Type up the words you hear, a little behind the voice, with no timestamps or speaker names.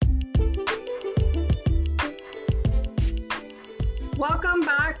Welcome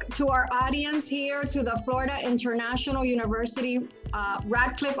back to our audience here to the Florida International University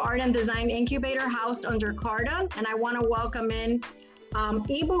Radcliffe Art and Design Incubator housed under CARTA. And I want to welcome in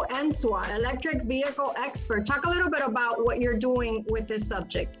Ibu Ensua, electric vehicle expert. Talk a little bit about what you're doing with this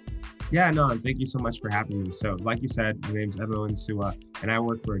subject. Yeah, no, thank you so much for having me. So like you said, my name's Ibu Ensua, and I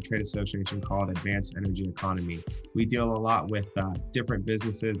work for a trade association called Advanced Energy Economy. We deal a lot with different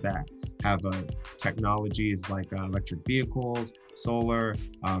businesses that have technologies like electric vehicles, solar,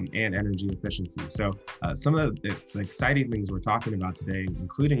 and energy efficiency. So some of the exciting things we're talking about today,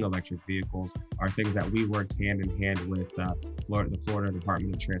 including electric vehicles, are things that we worked hand in hand with the Florida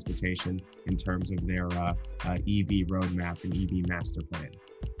Department of Transportation in terms of their EV roadmap and EV master plan.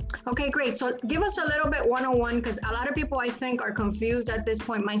 Okay, great. So give us a little bit 101, because a lot of people I think are confused at this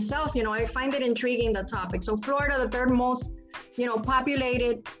point. Myself, I find it intriguing, the topic. So Florida, the third most,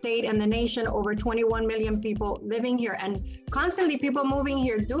 populated state in the nation, over 21 million people living here, and constantly people moving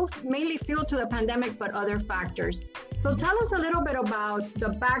here due mainly fuel to the pandemic, but other factors. So tell us a little bit about the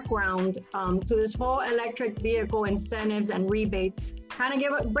background to this whole electric vehicle incentives and rebates. Kind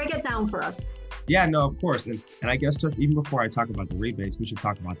of break it down for us. Yeah, no, of course. And I guess just even before I talk about the rebates, we should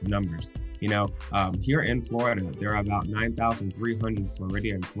talk about the numbers. Here in Florida, there are about 9,300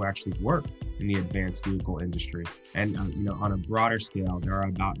 Floridians who actually work in the advanced vehicle industry. And, on a broader scale, there are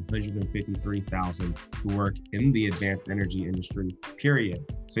about 153,000 who work in the advanced energy industry, period.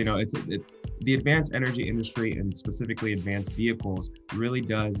 So, the advanced energy industry, and specifically advanced vehicles, really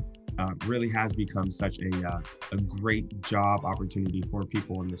has become such a great job opportunity for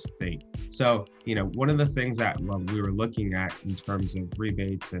people in the state. So, one of the things that we were looking at in terms of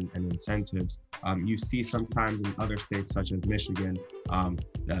rebates and incentives, you see sometimes in other states such as Michigan,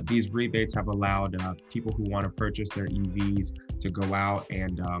 these rebates have allowed people who want to purchase their EVs to go out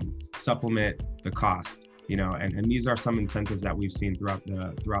and supplement the cost. And these are some incentives that we've seen throughout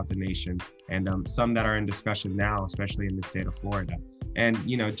the nation, and some that are in discussion now, especially in the state of Florida. And,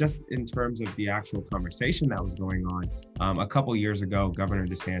 just in terms of the actual conversation that was going on, a couple years ago, Governor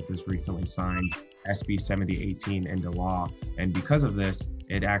DeSantis recently signed SB 7018 into law. And because of this,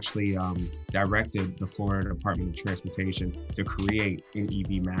 it actually directed the Florida Department of Transportation to create an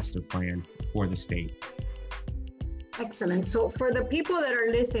EV master plan for the state. Excellent. So for the people that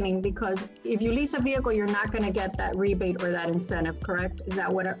are listening, because if you lease a vehicle, you're not going to get that rebate or that incentive, correct? Is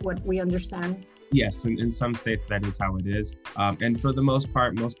that what we understand? Yes, in some states, that is how it is. And for the most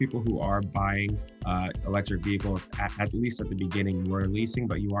part, most people who are buying electric vehicles, at least at the beginning, were leasing,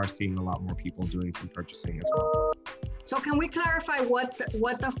 but you are seeing a lot more people doing some purchasing as well. So can we clarify what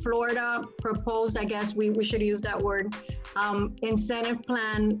the Florida proposed, I guess we should use that word, incentive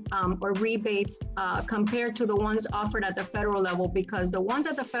plan or rebates compared to the ones offered at the federal level? Because the ones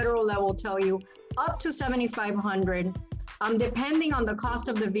at the federal level tell you up to $7,500, depending on the cost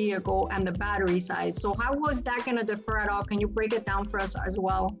of the vehicle and the battery size. So how was that going to differ at all? Can you break it down for us as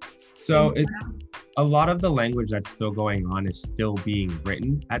well? So a lot of the language that's still going on is still being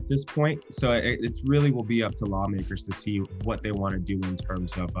written at this point. So it really will be up to lawmakers to see what they want to do in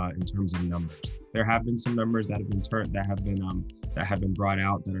terms of numbers. There have been some numbers that have been brought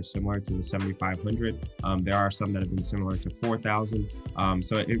out that are similar to the 7,500. There are some that have been similar to 4,000.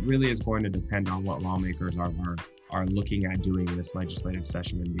 So it really is going to depend on what lawmakers are looking at doing this legislative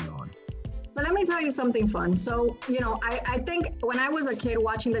session and beyond. So let me tell you something fun. So, I think when I was a kid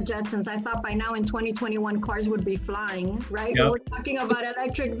watching the Jetsons, I thought by now in 2021 cars would be flying, right? Yep. We're talking about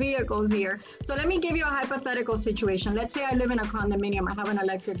electric vehicles here. So let me give you a hypothetical situation. Let's say I live in a condominium. I have an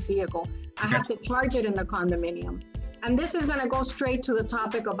electric vehicle. I have to charge it in the condominium. And this is going to go straight to the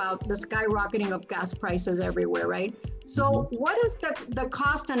topic about the skyrocketing of gas prices everywhere, right? So what is the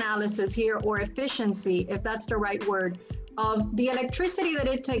cost analysis here, or efficiency, if that's the right word, of the electricity that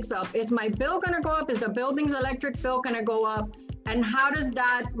it takes up? Is my bill going to go up? Is the building's electric bill going to go up? And how does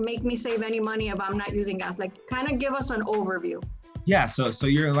that make me save any money if I'm not using gas? Like, kind of give us an overview. Yeah, so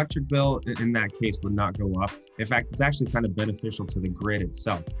your electric bill in that case would not go up. In fact, it's actually kind of beneficial to the grid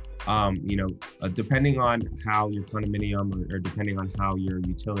itself. Depending on how your condominium or depending on how your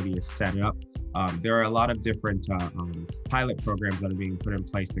utility is set up, there are a lot of different pilot programs that are being put in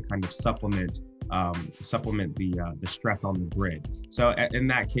place to kind of supplement the stress on the grid. So in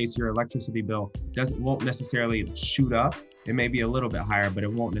that case, your electricity bill won't necessarily shoot up. It may be a little bit higher, but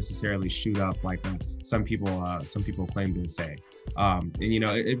it won't necessarily shoot up like some people claim to say.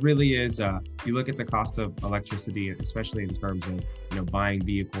 It really is. You look at the cost of electricity, especially in terms of buying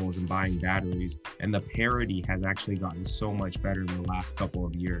vehicles and buying batteries, and the parity has actually gotten so much better in the last couple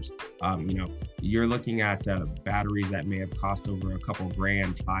of years. You're looking at batteries that may have cost over a couple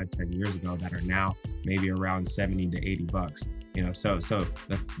grand 5-10 years ago that are now maybe around $70 to $80.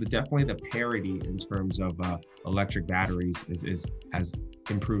 Definitely the parity in terms of electric batteries has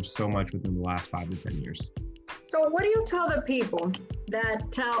improved so much within the last 5 to 10 years. So what do you tell the people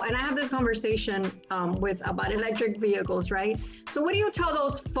and I have this conversation about electric vehicles, right? So what do you tell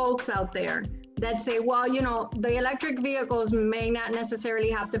those folks out there that say, well, the electric vehicles may not necessarily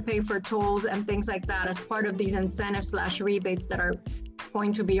have to pay for tolls and things like that as part of these incentives/rebates that are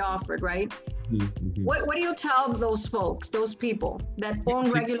going to be offered, right? Mm-hmm. What do you tell those folks, those people that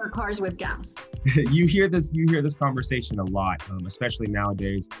own regular cars with gas? You hear this conversation a lot, especially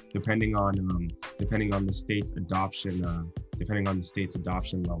nowadays, depending on the state's adoption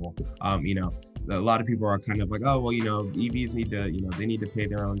level. A lot of people are kind of like, oh, well, EVs need to pay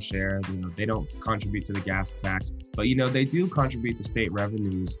their own share. They don't contribute to the gas tax, but they do contribute to state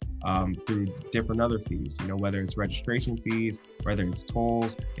revenues through different other fees, whether it's registration fees, whether it's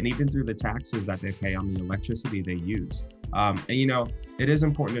tolls, and even through the taxes that they pay on the electricity they use. It is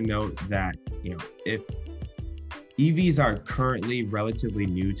important to note that, if EVs are currently relatively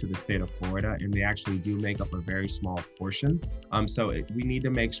new to the state of Florida, and they actually do make up a very small portion. We need to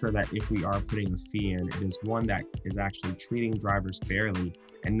make sure that if we are putting a fee in, it is one that is actually treating drivers fairly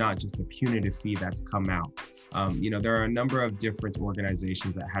and not just a punitive fee that's come out. There are a number of different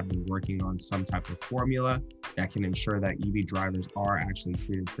organizations that have been working on some type of formula that can ensure that EV drivers are actually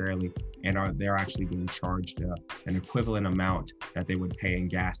treated fairly and they're actually being charged an equivalent amount that they would pay in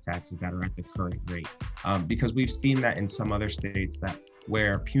gas taxes that are at the current rate. Because we've seen that in some other states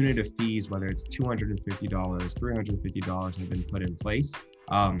where punitive fees, whether it's $250, $350 have been put in place,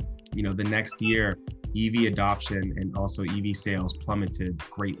 the next year, EV adoption and also EV sales plummeted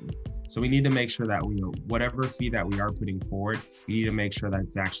greatly. So we need to make sure that whatever fee that we are putting forward, we need to make sure that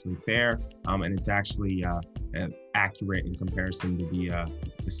it's actually fair and it's actually accurate in comparison to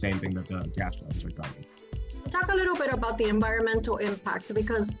the same thing that the gas drivers are driving. Talk a little bit about the environmental impact,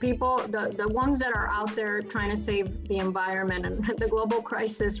 because people, the ones that are out there trying to save the environment and the global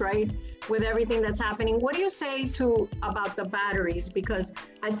crisis, right, with everything that's happening, what do you say about the batteries? Because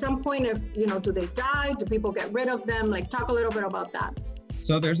at some point, do they die? Do people get rid of them? Talk a little bit about that.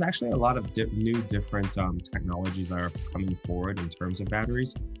 So there's actually a lot of different technologies that are coming forward in terms of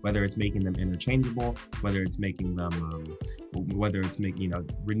batteries, whether it's making them interchangeable, whether it's making them,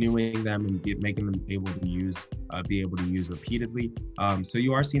 renewing them and making them be able to use repeatedly. So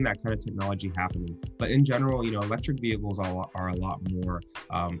you are seeing that kind of technology happening. But in general, electric vehicles are a lot more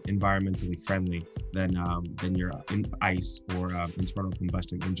environmentally friendly than your ICE or internal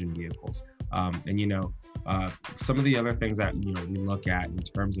combustion engine vehicles. Some of the other things that we look at in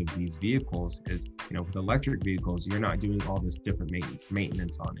terms of these vehicles is with electric vehicles, you're not doing all this different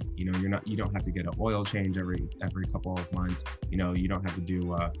maintenance on it. You don't have to get an oil change every couple of months. You don't have to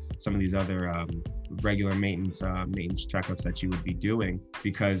do some of these other regular maintenance checkups that you would be doing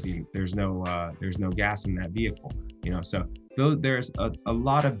because there's no gas in that vehicle. So there's a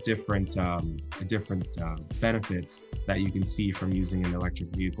lot of different benefits that you can see from using an electric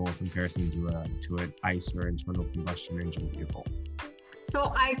vehicle in comparison to an ICE or internal combustion engine vehicle.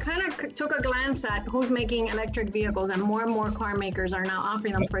 So I kind of took a glance at who's making electric vehicles, and more car makers are now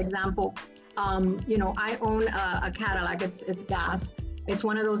offering them. For example, I own a Cadillac. It's gas. It's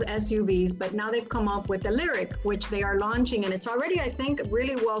one of those SUVs, but now they've come up with the Lyriq, which they are launching, and it's already, I think,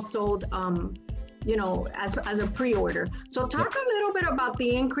 really well sold. As a pre-order. So talk a little bit about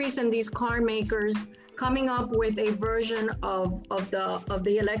the increase in these car makers coming up with a version of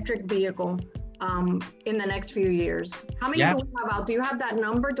the electric vehicle in the next few years. How many do we have out? Do you have that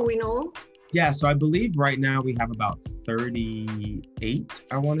number? Do we know? Yeah, so I believe right now we have about 38,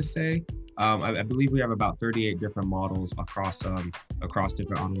 I want to say. I believe we have about 38 different models across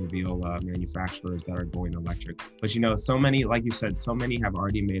different automobile manufacturers that are going electric. But so many, like you said, so many have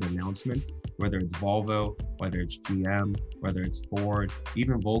already made announcements, whether it's Volvo, whether it's GM, whether it's Ford,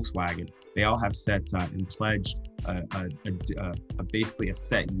 even Volkswagen. They all have set and pledged basically a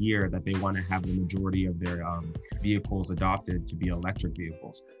set year that they want to have the majority of their vehicles adopted to be electric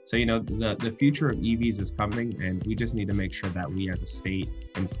vehicles. So the future of EVs is coming, and we just need to make sure that we as a state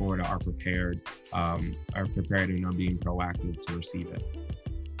in Florida are prepared and are being proactive to receive it.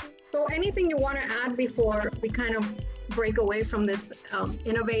 So anything you want to add before we kind of break away from this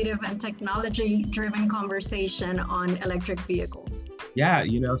innovative and technology-driven conversation on electric vehicles? Yeah,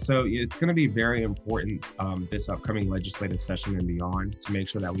 so it's going to be very important this upcoming legislative session and beyond to make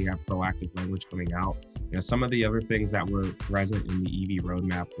sure that we have proactive language coming out Some of the other things that were present in the EV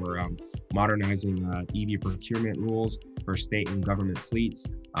roadmap were modernizing EV procurement rules for state and government fleets,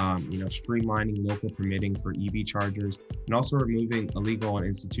 streamlining local permitting for EV chargers, and also removing illegal and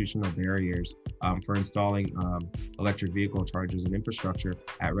institutional barriers for installing electric vehicle chargers and infrastructure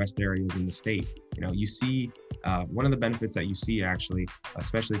at rest areas in the state. You see one of the benefits that you see actually,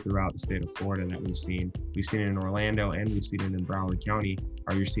 especially throughout the state of Florida that we've seen it in Orlando and we've seen it in Broward County,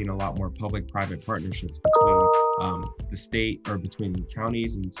 you're seeing a lot more public-private partnerships between the state or between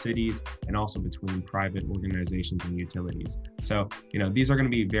counties and cities, and also between private organizations and utilities. So, these are going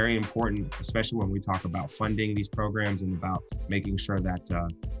to be very important, especially when we talk about funding these programs and about making sure that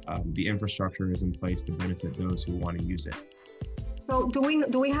the infrastructure is in place to benefit those who want to use it. So do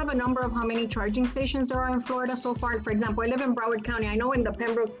we have a number of how many charging stations there are in Florida so far? For example, I live in Broward County. I know in the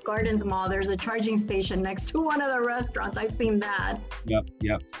Pembroke Gardens Mall, there's a charging station next to one of the restaurants. I've seen that.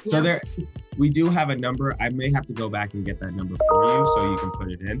 Yep. So we do have a number. I may have to go back and get that number for you so you can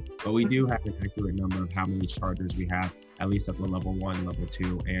put it in. But we do have an accurate number of how many chargers we have, at least at the level 1, level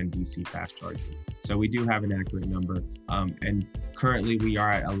 2, and DC fast charging. So we do have an accurate number. And currently we are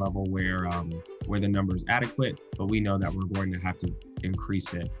at a level where the number is adequate, but we know that we're going to have to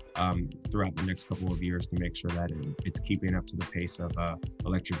increase it throughout the next couple of years to make sure that it's keeping up to the pace of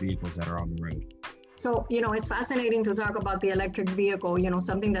electric vehicles that are on the road. So, it's fascinating to talk about the electric vehicle,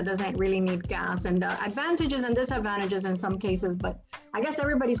 something that doesn't really need gas, and the advantages and disadvantages in some cases. But I guess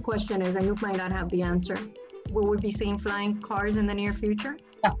everybody's question is, and you might not have the answer, will we be seeing flying cars in the near future?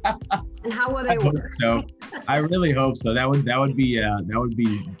 And how will they work? So I really hope so. That would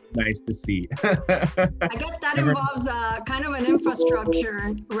be nice to see. I guess that involves kind of an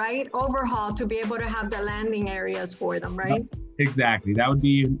infrastructure, right, overhaul to be able to have the landing areas for them, right? Exactly. That would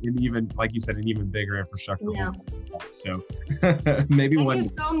be an even, like you said, an even bigger infrastructure. Yeah. So maybe Thank you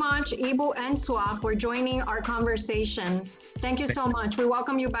so much, Ibu and Swa, for joining our conversation. Thank you so much. We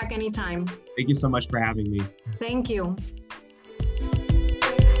welcome you back anytime. Thank you so much for having me. Thank you.